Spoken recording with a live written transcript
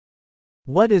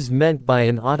What is meant by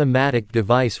an automatic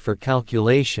device for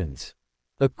calculations?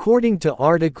 According to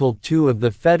Article 2 of the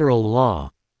Federal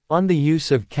Law, on the use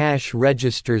of cash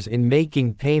registers in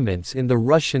making payments in the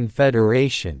Russian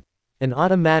Federation, an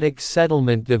automatic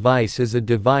settlement device is a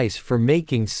device for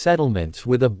making settlements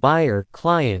with a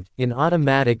buyer-client in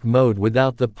automatic mode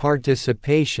without the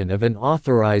participation of an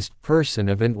authorized person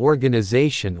of an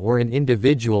organization or an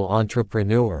individual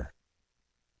entrepreneur.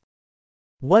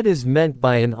 What is meant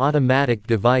by an automatic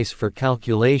device for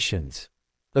calculations?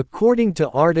 According to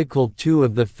Article 2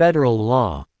 of the Federal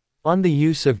Law, on the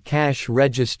use of cash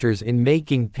registers in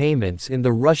making payments in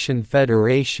the Russian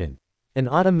Federation, an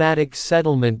automatic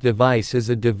settlement device is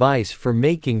a device for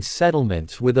making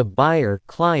settlements with a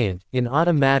buyer-client in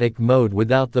automatic mode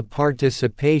without the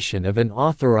participation of an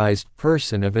authorized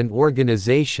person of an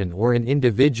organization or an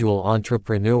individual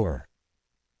entrepreneur.